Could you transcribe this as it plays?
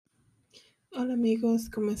Hola amigos,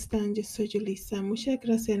 ¿cómo están? Yo soy Yulisa. Muchas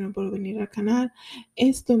gracias por venir al canal.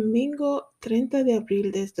 Es domingo 30 de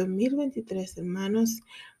abril de 2023, hermanos.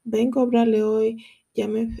 Vengo a hablarle hoy. Ya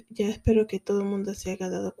espero que todo el mundo se haya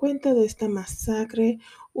dado cuenta de esta masacre,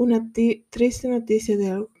 una triste noticia de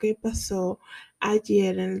algo que pasó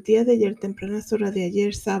ayer, en el día de ayer, tempranas horas de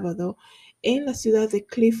ayer, sábado, en la ciudad de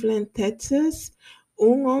Cleveland, Texas.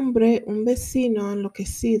 Un hombre, un vecino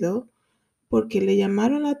enloquecido, porque le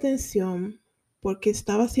llamaron la atención, porque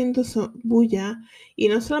estaba haciendo bulla, y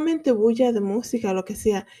no solamente bulla de música, lo que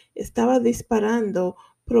sea, estaba disparando,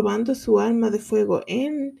 probando su arma de fuego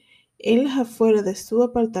en las afueras de su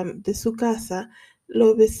apartamento, de su casa.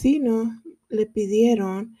 Los vecinos le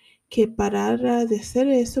pidieron que parara de hacer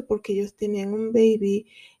eso porque ellos tenían un baby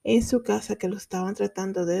en su casa que lo estaban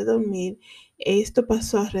tratando de dormir. Esto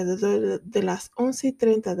pasó alrededor de las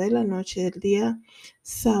 11:30 de la noche del día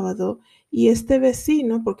sábado. Y este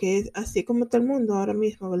vecino, porque es así como todo el mundo ahora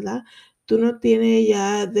mismo, ¿verdad? Tú no tienes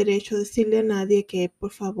ya derecho a decirle a nadie que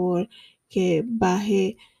por favor que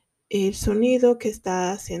baje el sonido que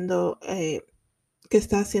está haciendo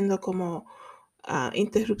como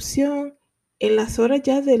interrupción en las horas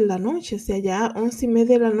ya de la noche, o sea, ya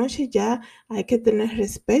 11:30 de la noche, ya hay que tener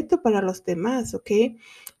respeto para los demás, ¿ok?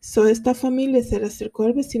 So, esta familia se le acercó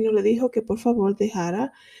al vecino y le dijo que por favor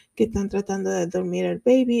dejara, que están tratando de dormir el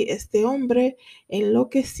baby. Este hombre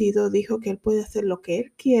enloquecido dijo que él puede hacer lo que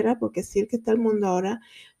él quiera, porque si el que está el mundo ahora,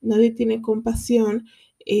 nadie tiene compasión,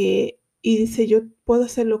 y dice, yo puedo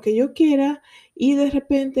hacer lo que yo quiera, y de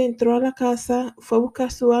repente entró a la casa, fue a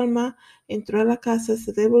buscar su arma, entró a la casa,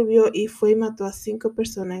 se devolvió y fue y mató a 5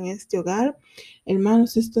 personas en este hogar.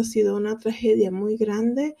 Hermanos, esto ha sido una tragedia muy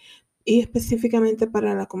grande, y específicamente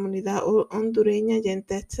para la comunidad hondureña allá en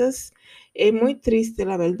Texas. Es muy triste,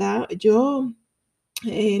 la verdad. Yo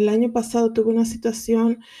el año pasado tuve una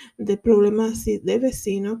situación de problemas así de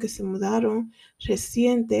vecinos que se mudaron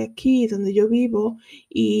reciente aquí donde yo vivo,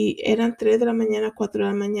 y eran 3 de la mañana, 4 de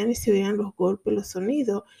la mañana, y se oían los golpes, los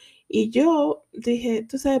sonidos. Y yo dije,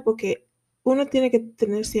 tú sabes, porque uno tiene que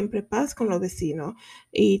tener siempre paz con los vecinos.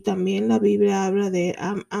 Y también la Biblia habla de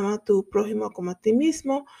ama a tu prójimo como a ti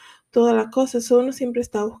mismo, todas las cosas. Uno siempre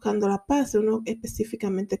está buscando la paz, uno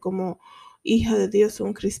específicamente como hija de Dios,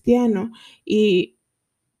 un cristiano. Y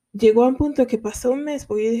llegó a un punto que pasó un mes,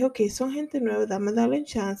 porque yo dije, ok, son gente nueva, darle un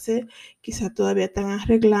chance, quizá todavía están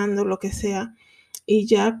arreglando, lo que sea. Y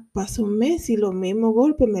ya pasó un mes y los mismos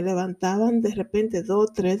golpes me levantaban de repente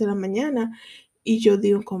 2, 3 de la mañana, y yo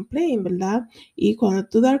di un complaint, ¿verdad? Y cuando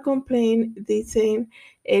tú das el complaint, dicen,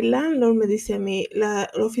 el landlord me dice a mí, la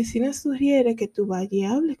oficina sugiere que tú vayas y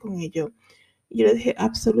hables con ellos. Y yo le dije,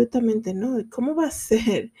 absolutamente no. ¿Y cómo va a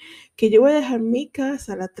ser que yo voy a dejar mi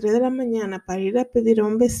casa a las 3 de la mañana para ir a pedir a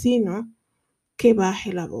un vecino que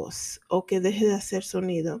baje la voz o que deje de hacer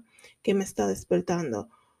sonido que me está despertando?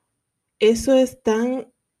 Eso es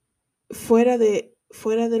tan fuera de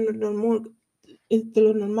lo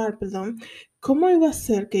normal, perdón. ¿Cómo iba a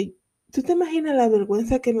ser que tú te imaginas la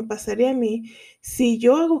vergüenza que me pasaría a mí si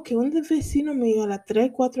yo hago que un vecino mío a las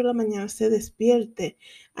 3, 4 de la mañana se despierte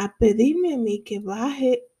a pedirme a mí que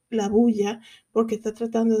baje la bulla porque está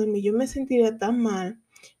tratando de mí? Yo me sentiría tan mal,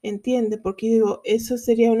 ¿entiendes? Porque digo, eso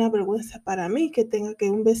sería una vergüenza para mí, que tenga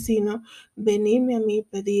que un vecino venirme a mí y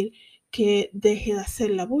pedir que deje de hacer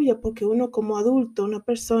la bulla, porque uno como adulto, una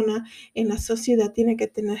persona en la sociedad, tiene que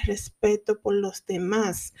tener respeto por los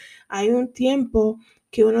demás. Hay un tiempo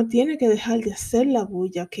que uno tiene que dejar de hacer la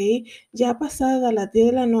bulla, ¿ok? Ya pasada las 10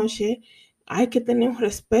 de la noche, hay que tener un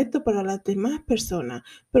respeto para las demás personas,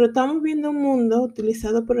 pero estamos viendo un mundo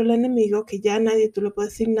utilizado por el enemigo que ya nadie tú le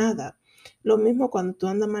puedes decir nada. Lo mismo cuando tú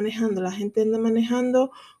andas manejando, la gente anda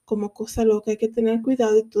manejando como cosa loca, hay que tener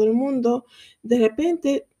cuidado, y todo el mundo de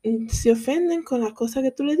repente se ofenden con las cosas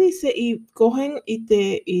que tú le dices y cogen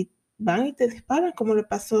y van y te disparan, como le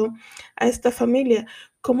pasó a esta familia.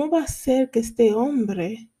 ¿Cómo va a ser que este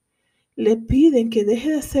hombre le piden que deje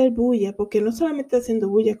de hacer bulla? Porque no solamente está haciendo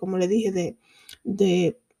bulla, como le dije,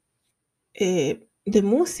 de, de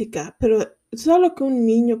música, pero solo que un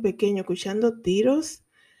niño pequeño escuchando tiros,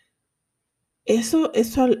 eso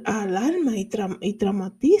alarma y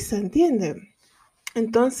traumatiza, ¿entiendes?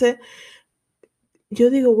 Entonces, yo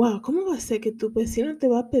digo, wow, ¿cómo va a ser que tu vecino te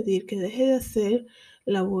va a pedir que deje de hacer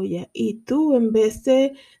la bulla, y tú, en vez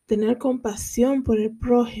de tener compasión por el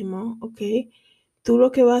prójimo, ok, tú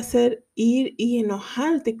lo que vas a hacer ir y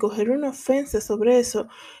enojarte y coger una ofensa sobre eso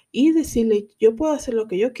y decirle, yo puedo hacer lo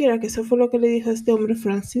que yo quiera? Que eso fue lo que le dijo a este hombre,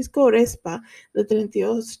 Francisco Orespa, de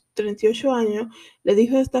 38 años. Le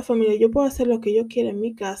dijo a esta familia, yo puedo hacer lo que yo quiera en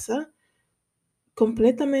mi casa,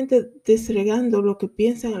 completamente disregando lo que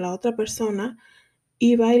piensan a la otra persona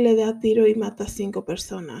y va y le da tiro y mata a 5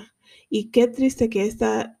 personas. Y qué triste que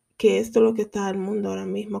esto es lo que está en el mundo ahora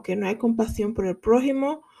mismo, que no hay compasión por el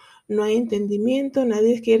prójimo, no hay entendimiento,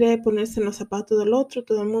 nadie quiere ponerse en los zapatos del otro,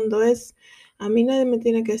 todo el mundo es, a mí nadie me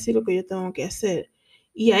tiene que decir lo que yo tengo que hacer.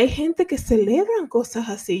 Y hay gente que celebran cosas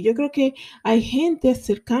así. Yo creo que hay gente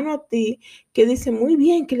cercano a ti que dice muy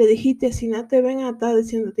bien que le dijiste, si no te ven a estar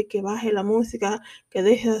diciéndote que baje la música, que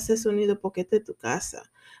deje de hacer sonido porque esta es tu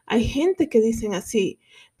casa. Hay gente que dicen así,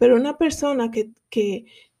 pero una persona que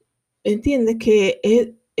entiende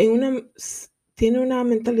que tiene una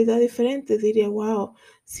mentalidad diferente, diría, wow,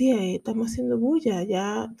 sí, estamos haciendo bulla,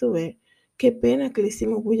 ya tuve, qué pena que le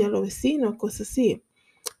hicimos bulla a los vecinos, cosas así.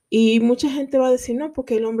 Y mucha gente va a decir, no,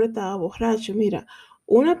 porque el hombre estaba borracho. Mira,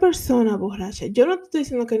 una persona borracha, yo no te estoy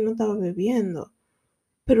diciendo que él no estaba bebiendo,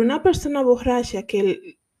 pero una persona borracha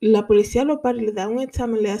que la policía lo para y le da un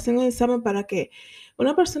examen, le hacen un examen para que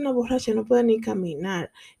una persona borracha no pueda ni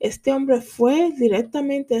caminar. Este hombre fue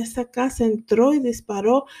directamente a esa casa, entró y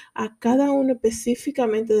disparó a cada uno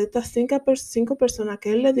específicamente de estas 5 personas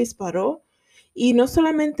que él le disparó. Y no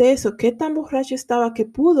solamente eso, qué tan borracho estaba que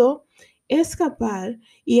pudo escapar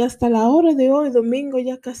y hasta la hora de hoy, domingo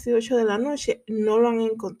ya casi 8 de la noche, no lo han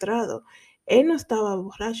encontrado. Él no estaba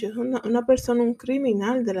borracho, es una persona, un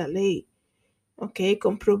criminal de la ley, ¿ok?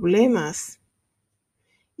 Con problemas.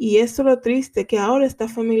 Y eso es lo triste, que ahora esta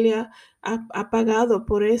familia ha pagado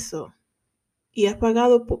por eso y ha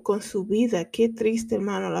pagado con su vida. Qué triste,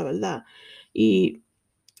 hermano, la verdad. Y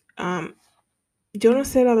um, yo no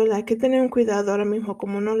sé, la verdad, hay que tener un cuidado ahora mismo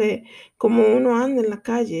como uno anda en la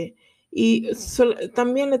calle. Y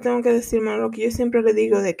también le tengo que decir, hermano, lo que yo siempre le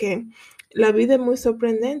digo de que la vida es muy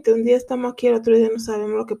sorprendente. Un día estamos aquí, el otro día no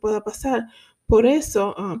sabemos lo que pueda pasar. Por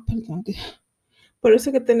eso, perdón, por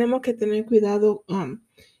eso que tenemos que tener cuidado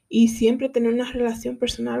y siempre tener una relación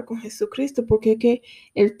personal con Jesucristo, porque es que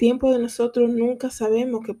el tiempo de nosotros nunca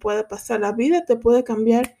sabemos qué pueda pasar. La vida te puede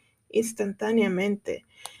cambiar instantáneamente.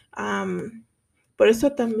 Am, por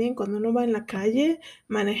eso también cuando uno va en la calle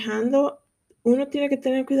manejando, uno tiene que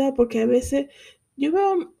tener cuidado porque a veces yo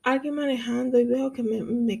veo a alguien manejando y veo que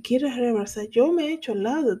me quiere rebasar. Yo me echo al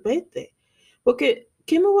lado, vete. Porque,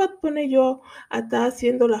 ¿qué me voy a poner yo a estar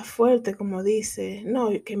haciendo la fuerte, como dice? No,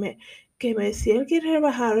 si él quiere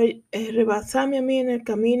rebasarme a mí en el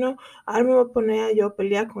camino, ahora me voy a poner a yo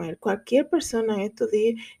pelear con él. Cualquier persona en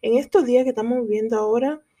estos días que estamos viviendo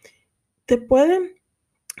ahora, te pueden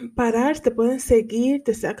parar, te pueden seguir,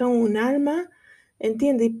 te sacan un arma,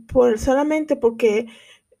 ¿entiendes? Y solamente porque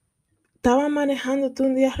estaba manejando tú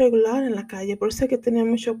un día regular en la calle, por eso hay que tener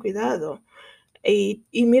mucho cuidado. Y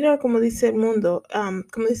mira como dice el mundo,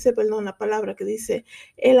 como dice, perdón, la palabra que dice,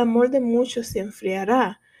 el amor de muchos se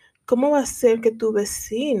enfriará. ¿Cómo va a ser que tu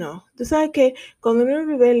vecino? Tú sabes que cuando uno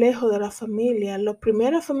vive lejos de la familia, la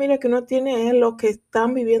primera familia que uno tiene es los que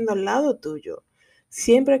están viviendo al lado tuyo.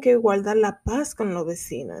 Siempre hay que guardar la paz con los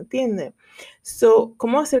vecinos, ¿entiendes? So,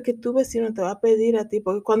 ¿cómo va a ser que tu vecino te va a pedir a ti?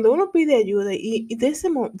 Porque cuando uno pide ayuda y de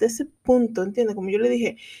ese punto, ¿entiendes? Como yo le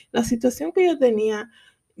dije, la situación que yo tenía,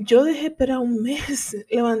 yo dejé esperar un mes.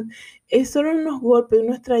 Eso eran unos golpes,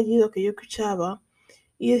 unos estallidos que yo escuchaba.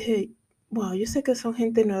 Y dije, wow, yo sé que son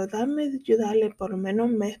gente nueva. Dame ayudarle por lo menos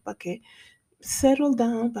un mes para que settle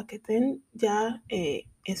down, para que estén ya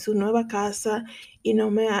en su nueva casa y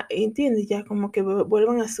no entiende, ya como que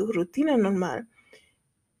vuelvan a su rutina normal.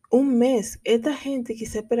 Un mes. Esta gente que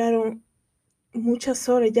se esperaron muchas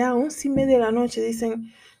horas, ya a 11:30 de la noche,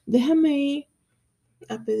 dicen, déjame ir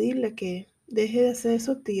a pedirle que deje de hacer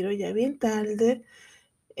esos tiros, ya bien tarde.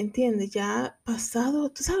 ¿Entiendes? Ya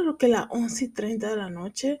pasado, ¿tú sabes lo que es las 11:30 de la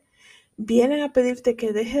noche? Vienen a pedirte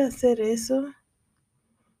que deje de hacer eso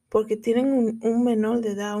porque tienen un menor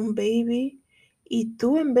de edad, un baby, y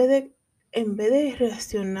tú en vez de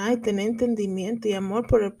reaccionar y tener entendimiento y amor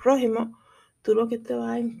por el prójimo, tú lo que te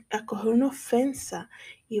vas a coger una ofensa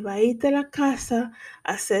y vas a irte a la casa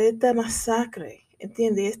a hacer esta masacre.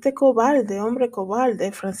 ¿Entiendes? Y este cobarde, hombre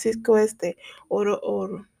cobarde, Francisco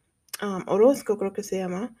Orozco creo que se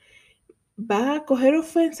llama, va a coger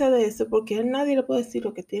ofensa de eso porque a nadie le puede decir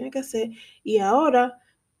lo que tiene que hacer y ahora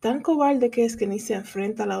tan cobarde que es que ni se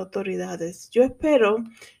enfrenta a las autoridades. Yo espero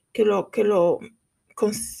que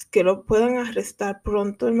que lo puedan arrestar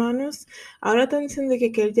pronto, hermanos. Ahora están diciendo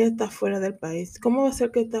que él ya está fuera del país. ¿Cómo va a ser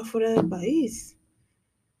que está fuera del país?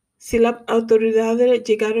 Si las autoridades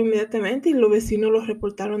llegaron inmediatamente y los vecinos lo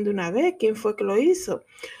reportaron de una vez, ¿quién fue que lo hizo?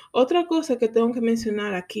 Otra cosa que tengo que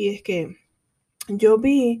mencionar aquí es que yo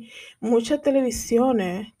vi muchas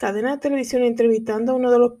televisiones, cadenas de televisión entrevistando a uno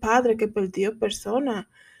de los padres que perdió personas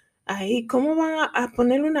ahí. ¿Cómo van a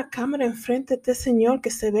poner una cámara enfrente de este señor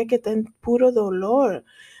que se ve que está en puro dolor?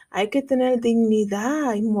 Hay que tener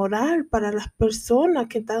dignidad y moral para las personas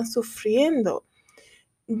que están sufriendo.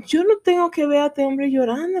 Yo no tengo que ver a este hombre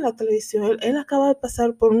llorando en la televisión. Él acaba de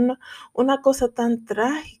pasar por una cosa tan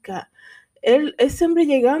trágica. Ese hombre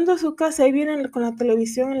llegando a su casa, ahí viene con la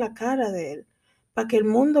televisión en la cara de él, para que el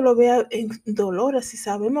mundo lo vea en dolor. Así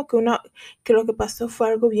sabemos que lo que pasó fue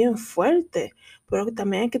algo bien fuerte, pero que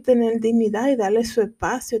también hay que tener dignidad y darle su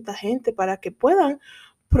espacio a esta gente para que puedan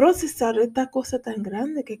procesar esta cosa tan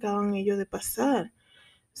grande que acaban ellos de pasar.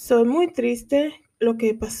 Soy muy triste lo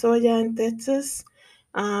que pasó allá en Texas.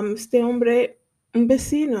 Este hombre, un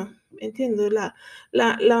vecino, entiendo, la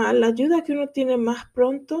ayuda que uno tiene más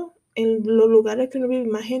pronto en los lugares que uno vive,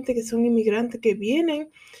 más gente que son inmigrantes que vienen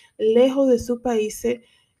lejos de sus países,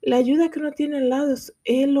 la ayuda que uno tiene al lado es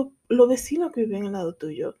los vecinos que viven al lado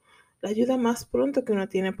tuyo. La ayuda más pronto que uno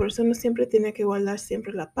tiene, por eso uno siempre tiene que guardar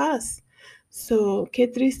siempre la paz. Qué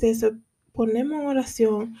triste eso. Ponemos en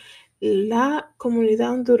oración la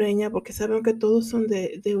comunidad hondureña, porque saben que todos son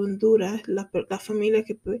de Honduras, la familia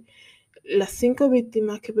las 5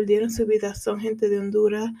 víctimas que perdieron su vida son gente de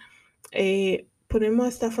Honduras. Ponemos a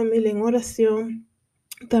esta familia en oración.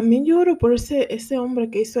 También lloro por ese hombre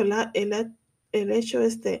que hizo el hecho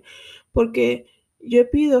porque yo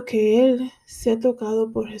pido que él sea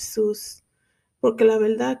tocado por Jesús, porque la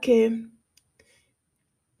verdad que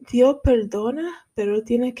Dios perdona, pero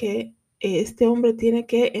este hombre tiene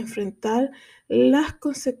que enfrentar las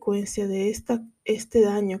consecuencias de este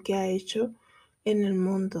daño que ha hecho en el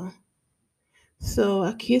mundo.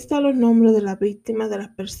 Aquí están los nombres de las víctimas, de las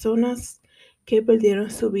personas que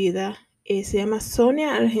perdieron su vida. Se llama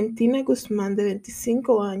Sonia Argentina Guzmán, de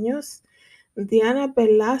 25 años, Diana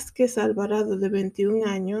Velázquez Alvarado, de 21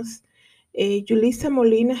 años, Yulisa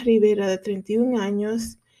Molina Rivera, de 31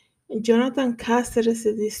 años, Jonathan Cáceres,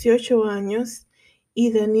 de 18 años,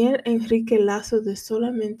 y Daniel Enrique Lazo, de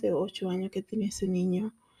solamente 8 años que tiene ese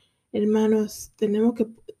niño. Hermanos, tenemos que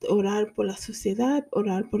orar por la sociedad,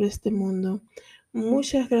 orar por este mundo.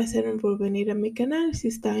 Muchas gracias por venir a mi canal. Si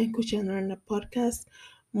están escuchando en el podcast,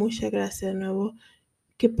 muchas gracias de nuevo.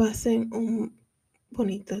 Que pasen un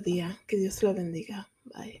bonito día. Que Dios los bendiga.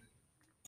 Bye.